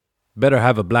Better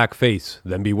have a black face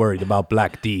than be worried about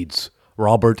black deeds.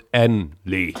 Robert N.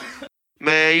 Lee.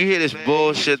 Man, you hear this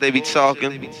bullshit they be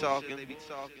talking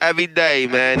every day,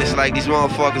 man. It's like these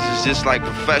motherfuckers is just like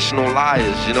professional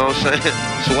liars, you know what I'm saying?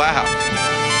 It's wild.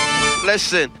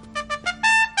 Listen.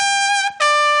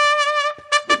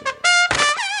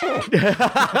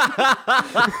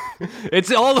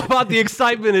 It's all about the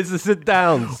excitement. It's the sit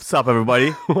downs. What's up,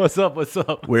 everybody? What's up? What's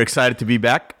up? We're excited to be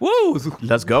back. Woo!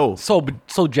 Let's go. So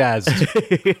jazzed.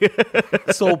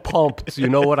 So pumped. You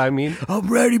know what I mean? I'm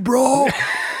ready, bro.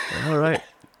 All right.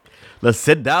 Let's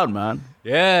sit down, man.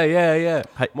 Yeah.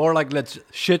 More like let's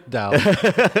shit down.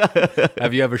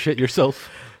 Have you ever shit yourself?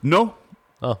 No.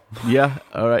 Oh. Yeah.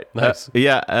 All right. Nice.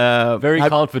 Very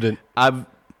confident.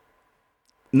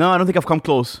 No, I don't think I've come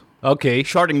close. Okay.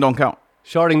 Sharding don't count.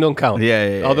 Sharding don't count.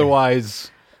 Yeah.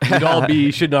 Otherwise, we'd all be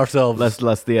shitting ourselves. Let's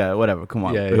whatever. Come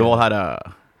on. Yeah, We've all had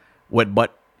a wet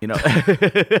butt, you know.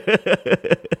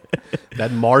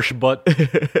 That marsh butt.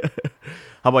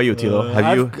 How about you, Tilo?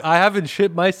 I haven't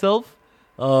shit myself.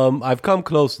 I've come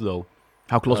close though.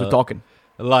 How close we're talking?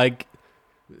 Like,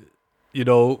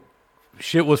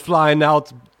 shit was flying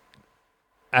out,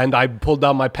 and I pulled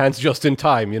down my pants just in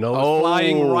time. It was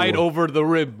flying right over the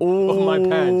rib of my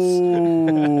pants.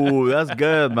 Oh, that's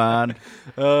good, man.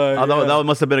 That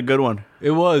must have been a good one.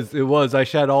 It was. I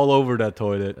shat all over that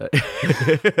toilet.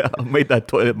 I made that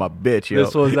toilet my bitch, yo.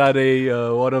 This was at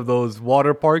a one of those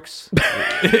water parks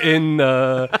in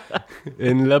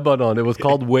Lebanon. It was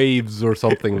called Waves or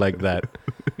something like that.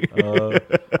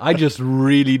 I just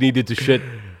really needed to shit.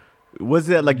 Was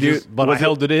it like I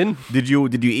held it in? Did you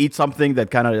eat something that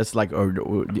kind of just like,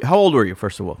 or how old were you,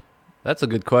 first of all? That's a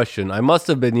good question. I must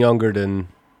have been younger than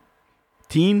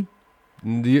teen?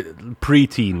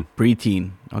 Preteen.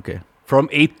 Preteen. Okay. From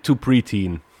 8 to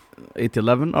preteen. 8 to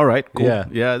 11. All right. Cool.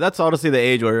 Yeah. That's honestly the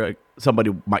age where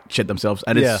somebody might shit themselves,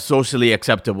 and it's socially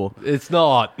acceptable. It's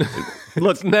not.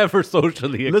 Look, it's never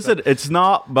socially acceptable. Listen, it's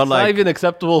not, but it's not even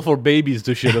acceptable for babies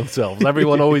to shit themselves.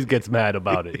 Everyone always gets mad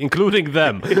about it, including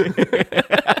them.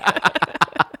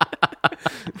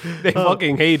 They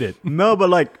fucking hate it. No,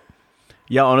 but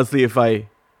honestly, if I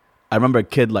remember a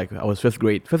kid, like I was 5th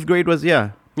grade. 5th grade was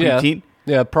preteen.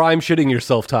 Yeah, prime shitting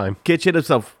yourself time. Kid shit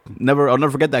himself. I'll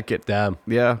never forget that kid. Damn.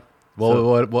 Yeah.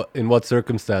 Well, what in what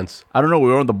circumstance? I don't know. We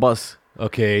were on the bus.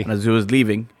 Okay. And as he was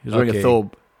leaving, he was wearing a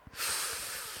thobe.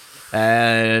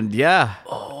 And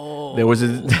there was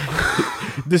a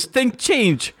distinct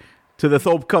change to the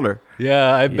thobe color.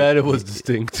 Yeah, I bet it was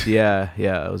distinct. Yeah,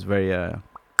 it was very. That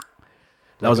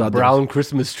was a brown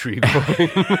Christmas tree.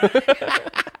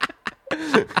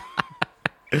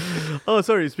 Oh,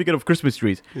 sorry. Speaking of Christmas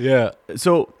trees. Yeah.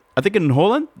 So I think in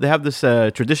Holland they have this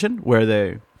tradition where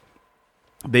they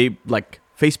like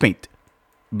face paint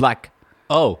black.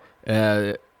 Oh.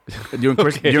 During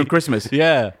Christmas.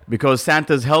 Yeah. Because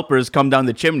Santa's helpers come down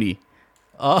the chimney.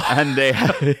 Oh. And they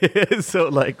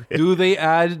do they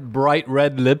add bright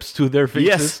red lips to their faces?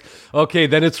 Yes. Okay,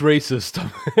 then it's racist.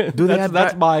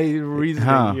 That's my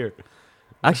reasoning here.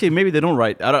 Actually, maybe they don't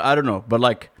write. I don't know. But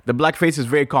the blackface is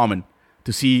very common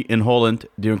to see in Holland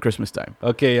during Christmas time.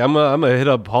 Okay, I'm gonna hit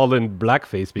up Holland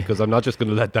blackface because I'm not just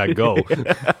gonna let that go.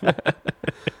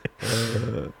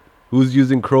 Who's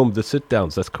using Chrome to sit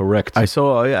downs? That's correct. I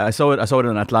saw it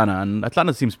in Atlanta, and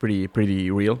Atlanta seems pretty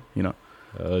real,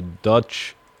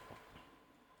 Dutch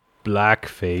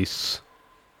Blackface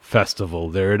Festival.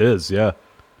 There it is. Yeah.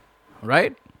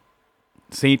 Right.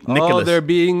 Saint Nicholas. Oh, they're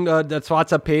being that's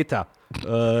what's a Peter.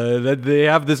 That they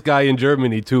have this guy in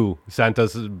Germany too,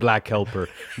 Santa's black helper.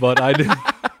 But I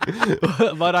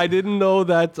didn't know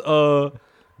that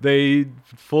they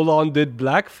full on did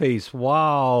blackface.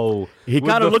 Wow. He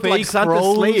kind of looked like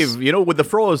Santa's slave, with the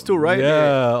froze too, right?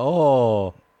 Yeah.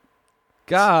 Oh.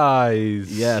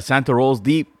 Guys. Yeah, Santa rolls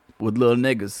deep with little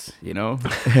niggas,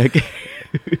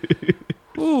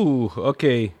 Ooh,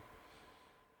 okay.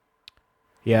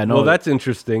 Yeah, no. Well, that's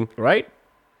interesting. Right?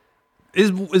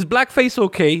 Is blackface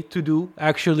okay to do,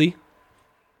 actually?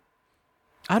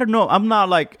 I don't know. I'm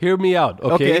not Hear me out,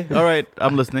 okay? All right.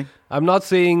 I'm listening. I'm not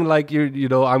saying I'm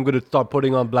going to start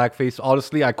putting on blackface.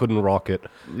 Honestly, I couldn't rock it.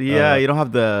 Yeah, you don't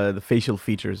have the facial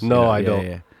features. No, I don't.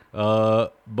 Yeah.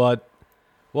 But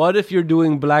what if you're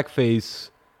doing blackface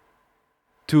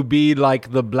to be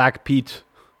like the Black Pete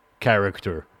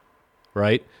character,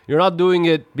 right? You're not doing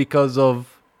it because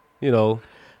of,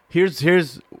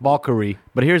 Here's mockery.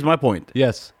 But here's my point.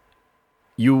 Yes.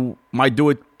 You might do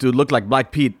it to look like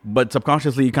Black Pete, but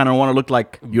subconsciously you kind of want to look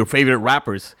like your favorite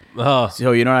rappers.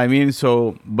 So you know what I mean?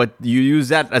 So, but you use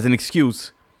that as an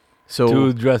excuse. So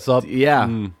to dress up.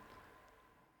 Yeah.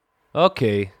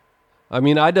 Okay. I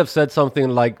mean, I'd have said something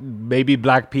like maybe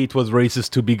Black Pete was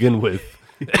racist to begin with.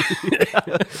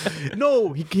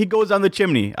 No, he goes down the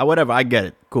chimney. Whatever, I get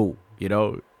it. Cool. You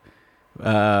know,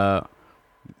 I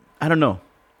don't know.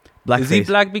 Blackface. Is he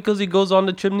black because he goes on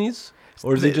the chimneys?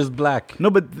 Or is he just black?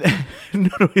 No, but no,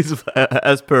 he's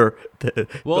as per.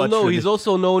 Well, no, he's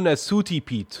also known as Sooty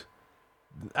Pete.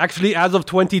 Actually, as of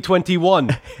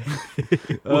 2021,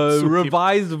 a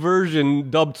revised version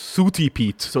dubbed Sooty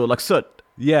Pete. So like soot.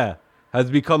 Yeah,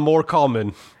 has become more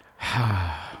common.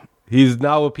 He's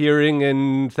now appearing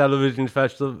in television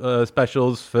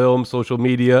specials, film, social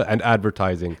media, and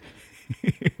advertising.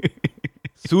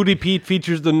 Sooty Pete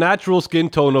features the natural skin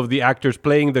tone of the actors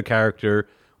playing the character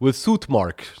with soot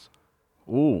marks.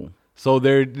 Ooh. So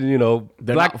they're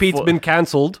Black Pete's been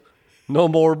cancelled. No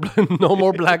more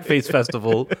Blackface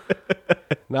Festival.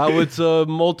 Now it's a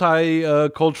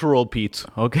multi-cultural Pete.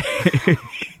 Okay.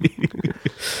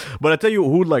 But I tell you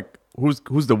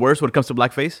who's the worst when it comes to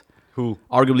blackface? Who?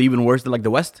 Arguably even worse than like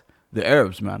the West? The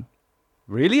Arabs, man.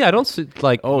 Really? I don't see,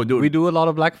 oh, dude. We do a lot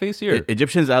of blackface here.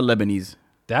 Egyptians and Lebanese.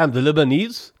 Damn, the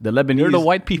Lebanese? The Lebanese. They're the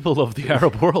white people of the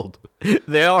Arab world.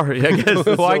 They are, I guess.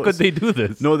 Why could they do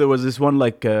this? No, there was this one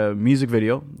music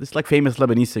video. This like famous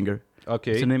Lebanese singer.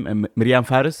 Okay. What's her name? Miriam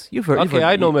Faris. You've heard. Okay,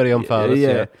 I know Miriam Faris.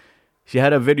 Yeah. She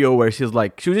had a video where she was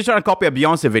just trying to copy a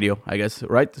Beyonce video, I guess,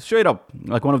 right? Straight up,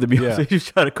 like one of the Beyonce. Yeah. She was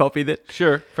trying to copy it.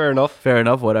 Sure, fair enough. Fair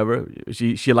enough, whatever.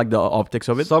 She liked the optics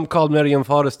of it. Some call Miriam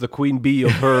Faris the queen bee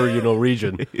of her,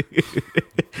 region.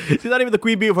 She's not even the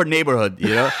queen bee of her neighborhood,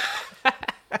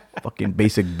 Fucking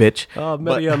basic bitch. Oh,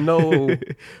 Miriam, no.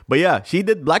 But yeah, she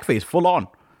did blackface, full on.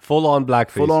 Full on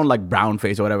blackface. Full on like brown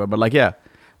face or whatever. But like, yeah.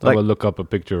 I will look up a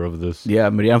picture of this. Yeah,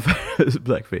 Miriam Faris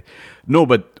blackface. No,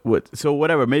 but so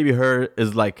whatever. Maybe her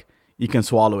is like, you can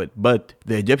swallow it. But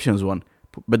the Egyptians what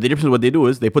they do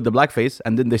is they put the blackface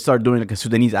and then they start doing like a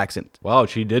Sudanese accent. Wow,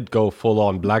 she did go full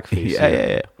on blackface.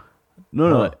 Yeah.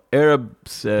 No.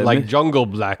 Arabs. Like jungle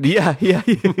black. Yeah.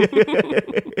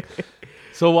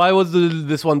 So why was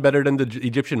this one better than the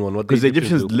Egyptian one? Because the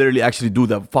Egyptians literally actually do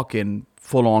the fucking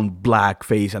full-on black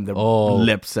face and their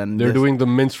lips. And they're doing the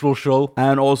minstrel show.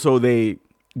 And also they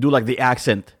do like the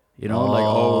accent. We're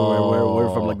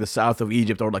from like the south of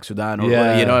Egypt or like Sudan or you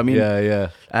know what I mean? Yeah.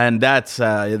 And that's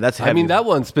heavy. I mean, that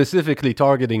one's specifically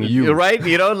targeting you. You're right,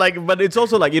 but it's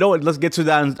also like, let's get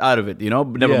Sudan out of it,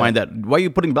 Never mind that. Why are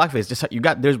you putting blackface? Just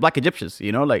there's black Egyptians,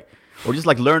 or just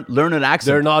like learn an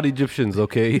accent. They're not Egyptians,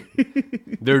 okay?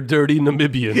 They're dirty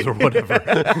Namibians or whatever.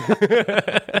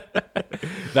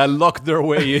 That lucked their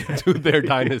way into their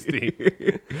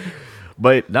dynasty.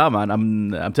 But nah, man,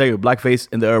 I'm telling you, blackface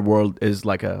in the Arab world is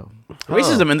like a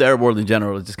racism in the Arab world in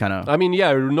general is just kind of. I mean,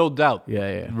 yeah, no doubt.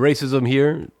 Yeah. Racism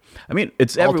here. I mean,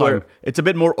 it's everywhere. Time. It's a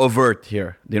bit more overt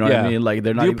here. You know what I mean? Like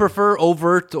they're not. Do you prefer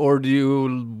overt or do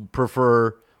you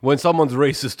prefer when someone's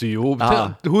racist to you?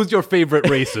 Who's your favorite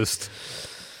racist?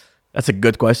 That's a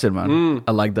good question, man.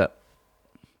 I like that.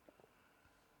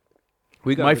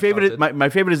 My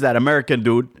favorite is that American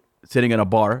dude sitting in a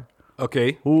bar.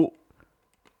 Okay. Who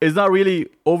is not really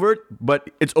overt, but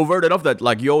it's overt enough that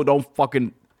like, yo, don't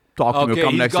fucking talk to me or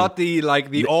come next to me. He's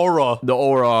got the aura. The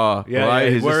aura, yeah, right? Yeah,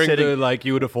 he's wearing sitting, the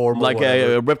uniform, like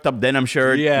a ripped up denim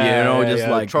shirt. Yeah,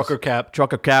 like trucker cap,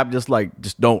 just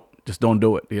don't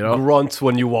do it. Grunts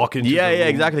when you walk into. Yeah,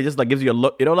 exactly. Just like gives you a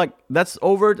look. Like that's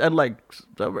overt and like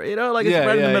it's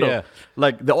right in the middle. Yeah.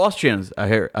 Like the Austrians, I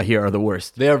hear are the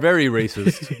worst. They are very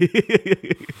racist.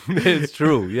 It's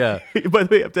true. Yeah. By the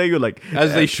way, I'm telling you, like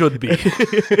as they should be.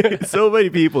 So many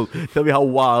people tell me how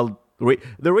wild.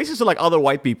 They're racist to like other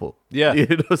white people. Yeah.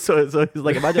 So it's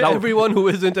like imagine how everyone who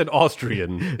isn't an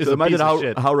Austrian is a piece of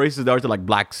shit. How racist they are to like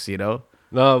blacks. No,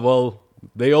 well,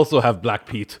 they also have Black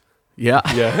Pete. Yeah.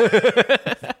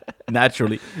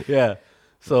 Naturally. Yeah.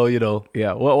 So,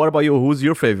 Yeah. Well, what about you? Who's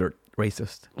your favorite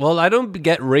racist? Well, I don't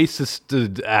get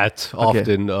racisted at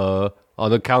often on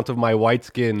account of my white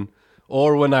skin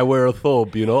or when I wear a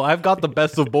thobe, I've got the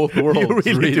best of both worlds.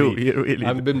 You really do. You really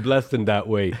I've been blessed in that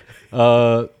way.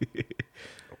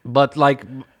 But like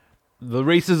the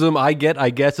racism I get, I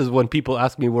guess, is when people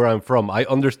ask me where I'm from. I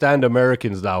understand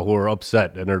Americans now who are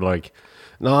upset and they're like,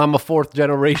 no, I'm a fourth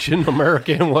generation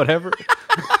American, whatever.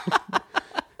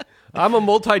 I'm a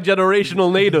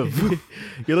multi-generational native.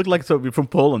 You look like somebody from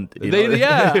Poland.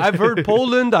 Yeah, I've heard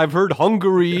Poland. I've heard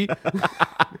Hungary.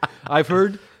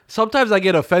 Sometimes I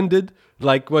get offended.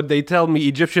 Like when they tell me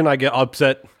Egyptian, I get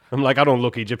upset. I'm like, I don't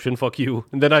look Egyptian, fuck you.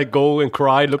 And then I go and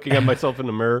cry looking at myself in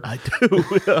the mirror. I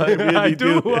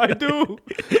do. I do.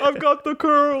 I've got the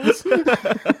curls.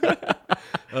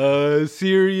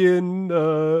 Syrian,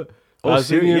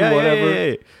 Palestinian, whatever.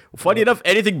 Yeah. Funny enough,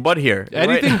 anything but here.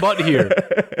 Anything right? but here.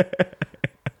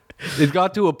 It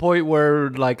got to a point where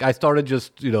like I started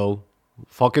just,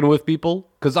 fucking with people.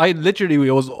 Because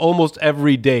it was almost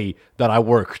every day that I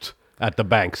worked at the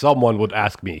bank. Someone would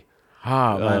ask me.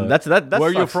 Man, that's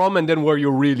where you're from and then where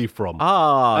you're really from.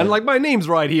 And like my name's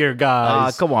right here,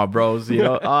 guys. Come on, bros.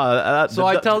 So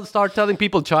I start telling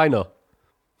people China.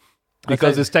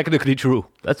 Because it's technically true.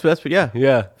 That's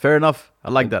yeah. Fair enough. I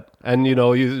like that. And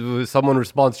someone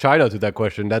responds China to that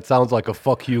question. That sounds like a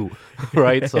fuck you,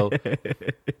 right? So,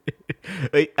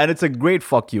 and it's a great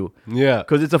fuck you. Yeah,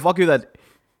 because it's a fuck you that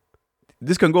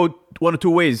this can go one or two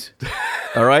ways.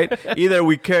 All right, either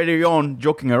we carry on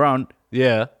joking around.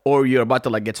 Yeah. Or you're about to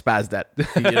like get spazzed at,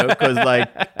 because like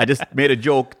I just made a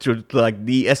joke to like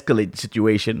de-escalate the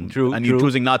situation. True. And you're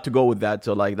choosing not to go with that.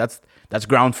 So like that's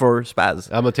ground for spaz.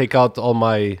 I'm gonna take out all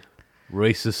my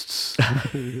racists.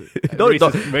 Don't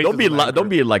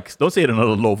say it in a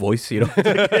low voice. Be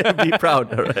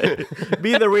proud. All right.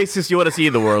 Be the racist you want to see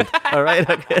in the world. All right.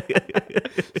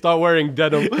 Start wearing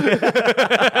denim.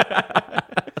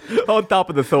 On top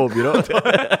of the thobe,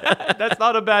 That's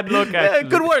not a bad look, actually. Yeah, it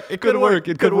could work.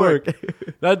 It could work.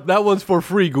 That one's for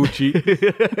free, Gucci.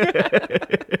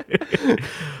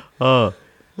 So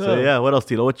yeah, what else,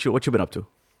 Tilo? What you been up to?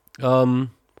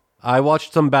 I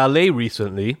watched some ballet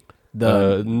recently.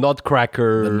 The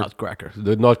Nutcracker.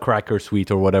 The Nutcracker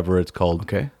Suite or whatever it's called.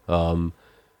 Okay.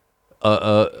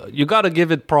 You got to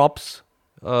give it props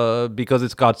because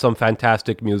it's got some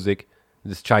fantastic music.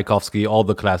 This Tchaikovsky, all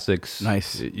the classics.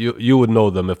 Nice. You would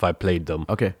know them if I played them.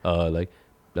 Okay. And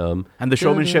the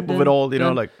showmanship of it all,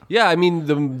 like. Yeah, I mean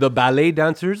the ballet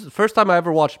dancers. First time I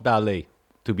ever watched ballet,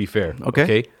 to be fair.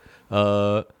 Okay.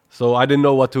 So I didn't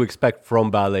know what to expect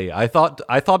from ballet. I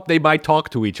thought they might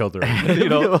talk to each other,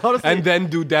 and then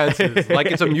do dances. Like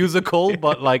it's a musical,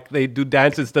 but like they do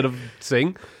dance instead of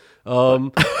sing.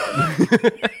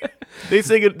 They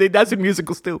sing it. They dance in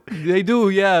musicals too. They do,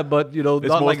 yeah, but it's not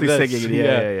mostly like this. singing.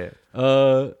 Yeah.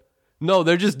 No,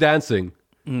 they're just dancing.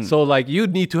 So like you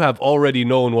need to have already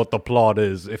known what the plot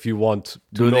is if you want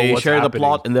to know they what's share happening. the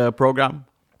plot in the program?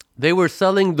 They were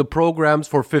selling the programs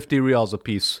for 50 reals a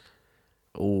piece.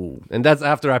 Oh, and that's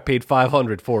after I paid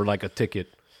 500 for like a ticket.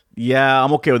 Yeah,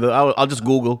 I'm okay with it. I'll just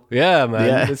Google. Yeah, man,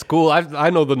 Yeah. it's cool. I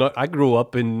know I grew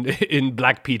up in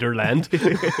Black Peter land.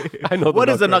 I know. What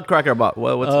is the Nutcracker about?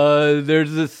 What's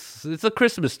there's this. It's a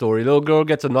Christmas story. Little girl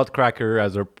gets a nutcracker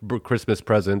as her Christmas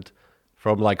present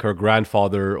from like her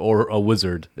grandfather or a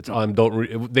wizard. It's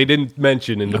they didn't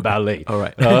mention in the ballet. all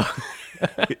right?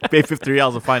 Pay 50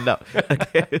 reals to find out.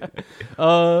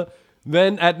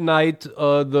 Then at night,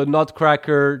 the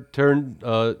Nutcracker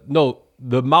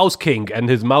the Mouse King and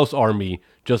his mouse army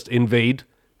just invade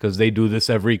because they do this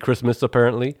every Christmas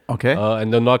apparently. Okay.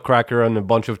 And the Nutcracker and a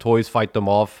bunch of toys fight them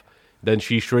off. Then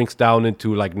she shrinks down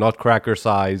into like Nutcracker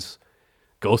size,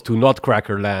 goes to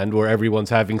Nutcracker land where everyone's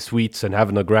having sweets and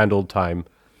having a grand old time.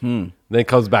 Then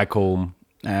comes back home.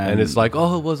 And it's like,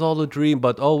 oh, it was all a dream,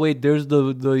 but oh wait, there's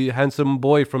the handsome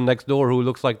boy from next door who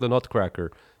looks like the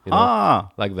Nutcracker.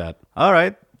 Like that. All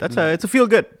right. It's a feel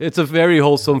good. It's a very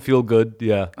wholesome feel good.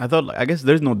 Yeah, I guess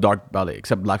there's no dark ballet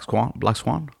except Black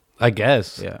Swan. I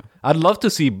guess. Yeah. I'd love to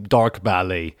see dark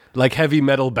ballet, like heavy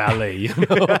metal ballet.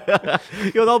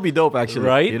 That'll be dope, actually.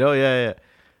 Right? Yeah.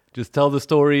 Just tell the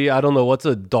story. I don't know what's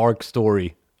a dark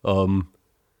story.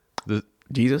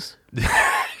 Jesus.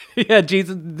 Yeah,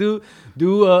 Jesus. Do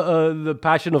the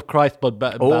Passion of Christ, but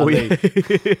ballet.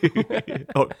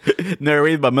 Yeah.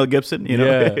 Narrated by Mel Gibson.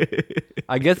 Yeah.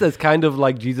 I guess that's kind of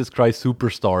like Jesus Christ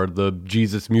Superstar, the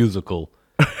Jesus musical.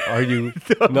 Are you?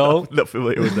 No? Not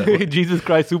familiar with that one. Jesus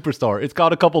Christ Superstar. It's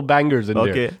got a couple bangers in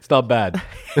there. It's not bad.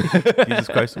 Jesus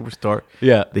Christ Superstar.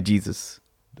 Yeah. The Jesus.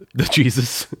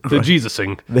 The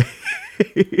Jesusing.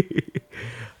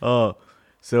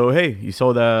 So, hey, you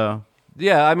saw the...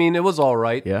 Yeah, I mean, it was all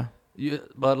right. Yeah.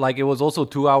 But like it was also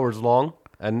 2 hours long,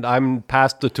 and I'm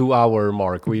past the 2 hour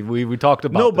mark. We talked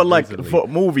about No, but like recently. for a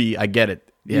movie, I get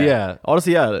it. Yeah.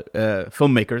 Honestly,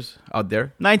 filmmakers out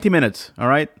there, 90 minutes. All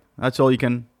right, that's all you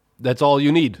can. That's all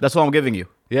you need. That's all I'm giving you.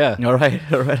 Yeah. All right.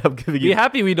 I'm giving Be you.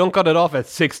 happy we don't cut it off at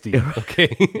 60.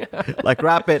 Okay. Like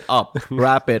wrap it up.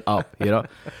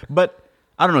 But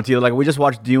I don't know, Tio. Like we just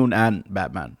watched Dune and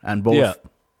Batman, and both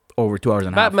over 2 hours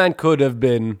and a half. Batman could have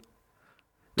been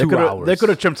 2 hours. They could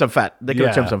have trimmed some fat.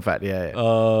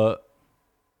 Yeah.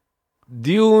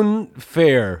 Dune,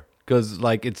 fair, because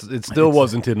like it still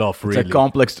wasn't enough. Really, It's a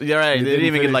complex. You're right. They didn't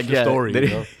even get like the story. They You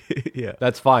know? yeah.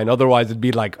 That's fine. Otherwise, it'd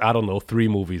be like, I don't know, 3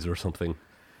 movies or something.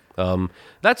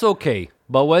 That's okay.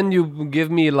 But when you give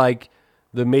me like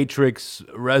The Matrix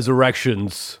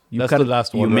Resurrections. That's the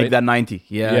last one, You right? make that 90.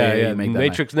 Yeah. You make that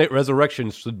Matrix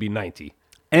Resurrections should be 90.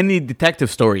 Any detective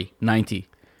story, 90.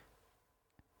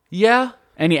 Yeah.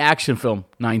 Any action film,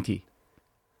 90.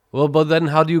 Well, but then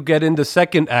how do you get in the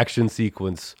second action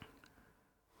sequence?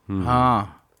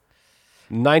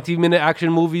 90-minute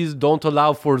action movies don't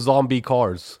allow for zombie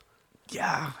cars.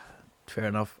 Yeah. Fair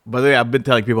enough. By the way, I've been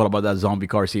telling people about that zombie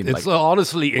car scene. It's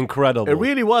honestly incredible. It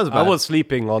really was, man. I was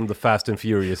sleeping on the Fast and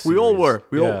Furious We all series. were.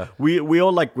 We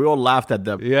all laughed at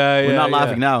them. We're not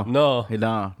laughing now. No.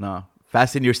 No.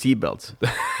 Fasten your seatbelts.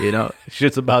 You know?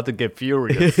 Shit's about to get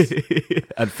furious.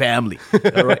 And family.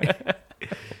 All right.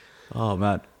 Oh,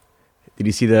 man. Did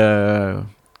you see the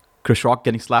Chris Rock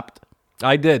getting slapped?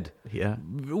 I did. Yeah.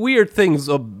 Weird things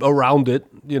around it,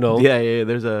 you know. Yeah.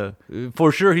 There's a...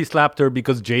 For sure he slapped her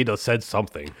because Jada said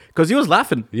something. Because he was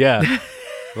laughing. Yeah.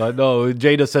 But no,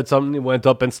 Jada said something, he went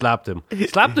up and slapped him.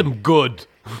 Slapped him good.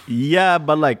 Yeah,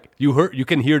 but like... You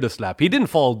can hear the slap. He didn't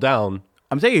fall down.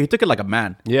 I'm saying he took it like a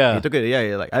man. Yeah. He took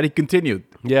it, like, and he continued.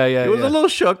 Yeah. He was a little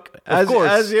shook. Of course.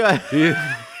 As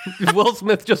Will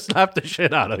Smith just slapped the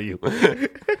shit out of you.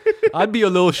 I'd be a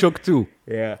little shook too.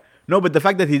 Yeah. No, but the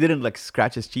fact that he didn't like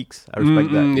scratch his cheeks, I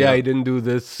respect that. Yeah, he didn't do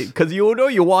this. Because you know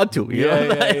you want to. You know?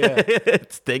 Yeah.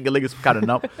 It's tingling, it's kind of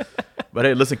numb. But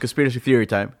hey, listen, conspiracy theory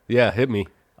time. Yeah, hit me.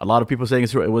 A lot of people saying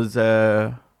it was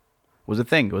a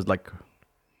thing. It was like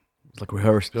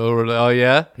rehearsed. Oh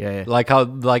yeah? Yeah. Like how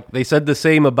they said the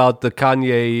same about the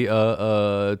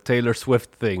Kanye Taylor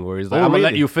Swift thing, where he's like, I'm gonna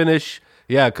let you finish.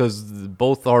 Yeah, because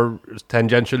both are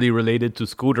tangentially related to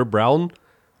Scooter Braun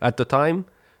at the time.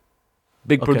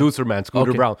 Big producer, man,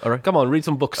 Scooter Braun. All right. Come on, read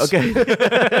some books. Okay.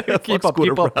 keep up.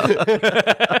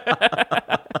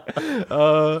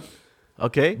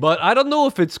 Okay. But I don't know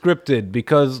if it's scripted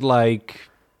because, like,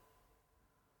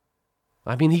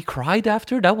 I mean, he cried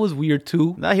after. That was weird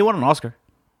too. Nah, he won an Oscar.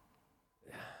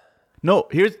 No,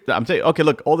 I'm saying, okay,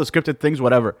 look, all the scripted things,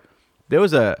 whatever. There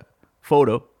was a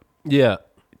photo Yeah.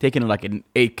 taken in like an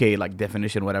 8K like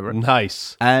definition, whatever.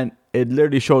 Nice. And it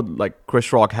literally showed like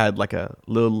Chris Rock had like a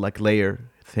little like layer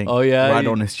thing. Oh, yeah, right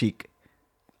on his cheek,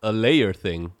 A layer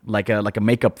thing. like a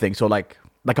makeup thing. So like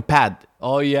a pad.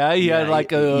 Oh yeah, he had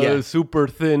like a super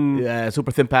thin. Yeah,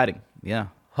 super thin padding. Yeah,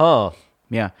 Huh.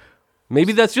 yeah.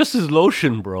 Maybe that's just his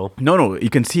lotion, bro. No, you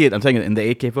can see it. I'm saying in the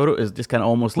 8K photo is just kind of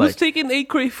almost Who's like. taking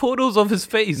 8K photos of his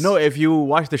face? No, if you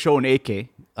watch the show in 8K.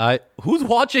 Who's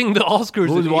watching the Oscars?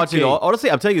 Who's in watching? 8K?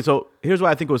 Honestly, I'm telling you. So here's why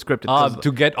I think it was scripted. 'cause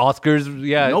To get Oscars,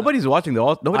 yeah. nobody's watching the.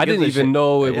 Nobody I gives didn't a even shit.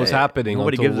 know it was happening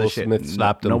Nobody until gives a Will shit. Smith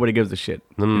slapped him. Nobody gives a shit.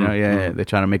 You know, yeah. They're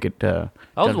trying to make it. I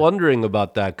was wondering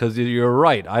about that because you're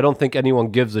right. I don't think anyone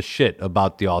gives a shit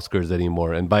about the Oscars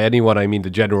anymore, and by anyone I mean the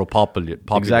general populace.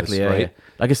 Exactly. Yeah, right? yeah.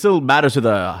 Like it still matters to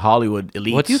the Hollywood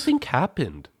elites. What do you think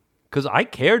happened? Because I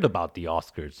cared about the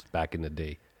Oscars back in the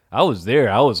day. I was there.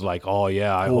 I was like, oh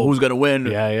yeah, I hope. Who's gonna win?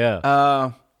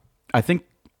 Yeah. I think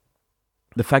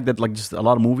the fact that like just a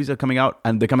lot of movies are coming out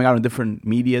and they're coming out in different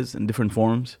medias and different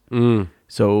forms.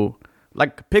 So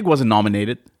like Pig wasn't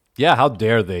nominated. Yeah, how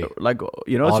dare they? Like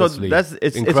you know, Honestly, so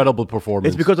it's incredible performance.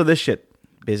 It's because of this shit.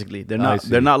 Basically, they're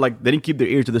not like they didn't keep their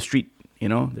ear to the street. You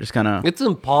know, they're just kind of. It's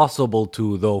impossible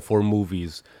to though for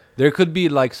movies. There could be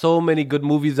like so many good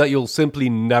movies that you'll simply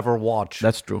never watch.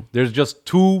 That's true. There's just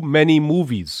too many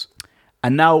movies.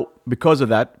 And now because of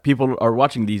that, people are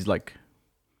watching these like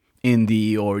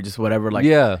indie or just whatever. Like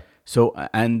Yeah. So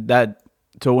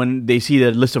when they see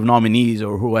the list of nominees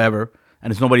or whoever, and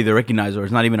it's nobody they recognize or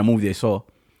it's not even a movie they saw,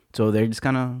 so they're just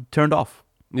kind of turned off.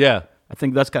 Yeah. I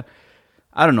think that's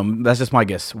I don't know. That's just my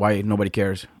guess why nobody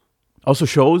cares. Also,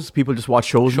 shows. People just watch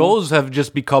shows. Shows have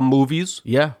just become movies.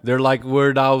 Yeah. They're like,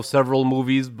 we're now several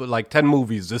movies, but like 10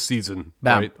 movies this season.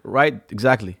 Bam. Right?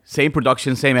 Exactly. Same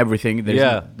production, same everything.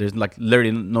 There's like literally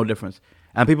no difference.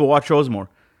 And people watch shows more.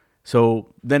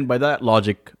 So then by that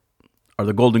logic, are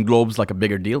the Golden Globes like a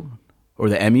bigger deal? Or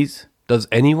the Emmys? Does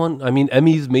anyone? I mean,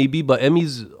 Emmys maybe, but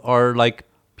Emmys are like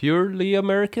purely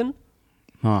American?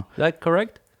 Huh. Is that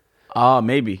correct?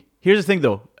 Maybe. Here's the thing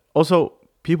though. Also,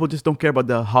 people just don't care about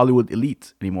the Hollywood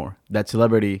elite anymore. That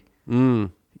celebrity.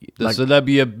 So that'd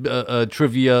be a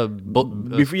trivia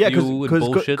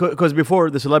bullshit. Because before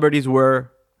the celebrities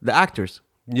were the actors.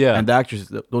 Yeah. And the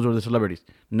actors, those were the celebrities.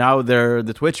 Now they're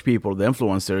the Twitch people, the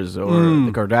influencers, or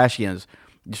the Kardashians.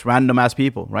 Just random ass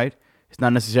people, right? It's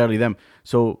not necessarily them.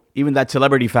 So even that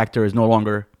celebrity factor is no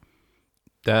longer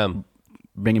Damn.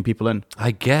 bringing people in. I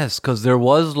guess, because there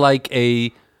was like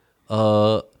I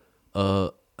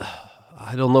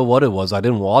don't know what it was. I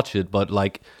didn't watch it, but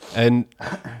like an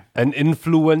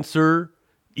influencer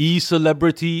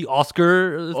e-celebrity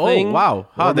Oscar thing. Oh wow!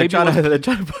 How they trying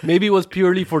to maybe it was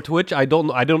purely for Twitch. I don't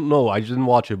know. I didn't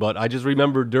watch it, but I just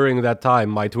remember during that time,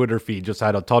 my Twitter feed just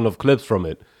had a ton of clips from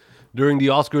it. During the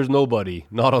Oscars, nobody.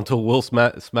 Not until Will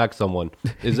smacked someone.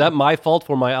 Is that my fault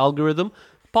for my algorithm?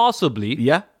 Possibly.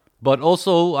 Yeah. But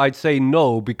also, I'd say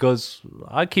no because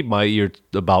I keep my ear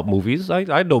about movies.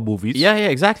 I know movies. Yeah,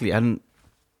 exactly. And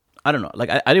I don't know. Like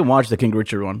I didn't watch the King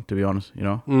Richard one, to be honest. You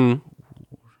know. Mm.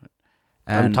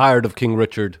 I'm tired of King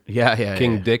Richard. Yeah.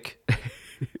 King Dick.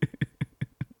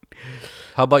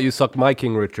 How about you suck my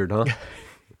King Richard, huh?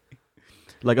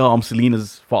 Like, oh, I'm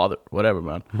Selena's father. Whatever,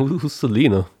 man. Who's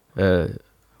Selena?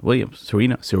 Williams.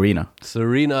 Serena. Serena.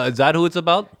 Is that who it's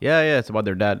about? Yeah. It's about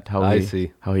their dad. I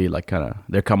see. How he like kind of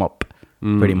their come up,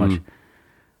 pretty much.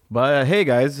 But hey,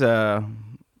 guys,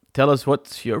 tell us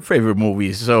what's your favorite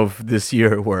movies of this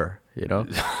year were. You know?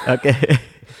 Okay.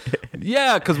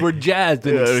 Yeah, because we're jazzed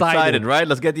and excited, right?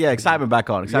 Let's get the excitement back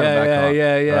on.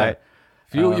 Yeah. Right?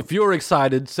 If you're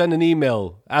excited, send an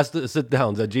email. Ask the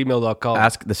sitdowns@gmail.com.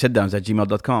 Ask the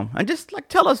sitdowns@gmail.com. And just like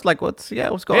tell us like what's going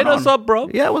on. Hit us up, bro.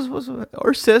 Yeah,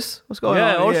 or sis. What's going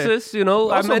on? Yeah, or sis, you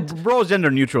know. Also, bro's gender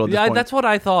neutral at this point. That's what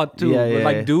I thought too.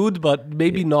 Yeah. Dude, but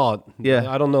maybe not.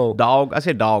 Yeah. I don't know. Dog. I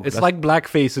say dog. It's like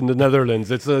blackface in the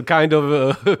Netherlands. It's a kind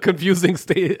of confusing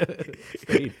state.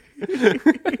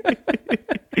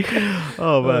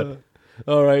 Oh, man.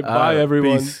 All right. Bye,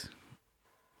 everyone. Peace.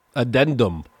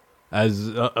 Addendum.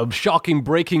 As shocking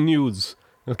breaking news.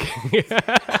 Okay.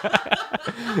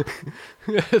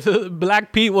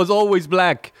 Black Pete was always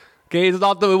black. Okay, it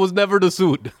was never the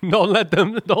suit.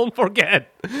 Don't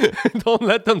forget. Don't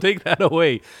let them take that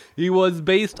away. He was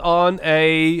based on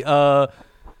a,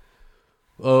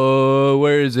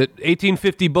 where is it?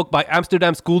 1850 book by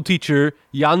Amsterdam school teacher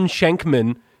Jan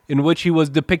Schenkman, in which he was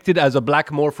depicted as a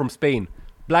black Moor from Spain.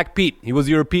 Black Pete. He was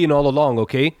European all along,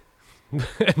 okay?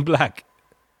 And black.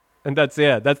 And that's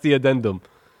the addendum.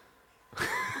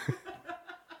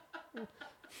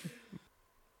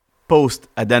 Post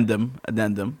addendum.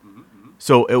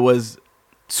 So it was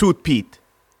Suit Pete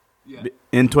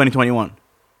in 2021.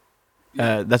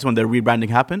 That's when the rebranding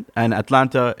happened, and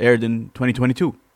Atlanta aired in 2022.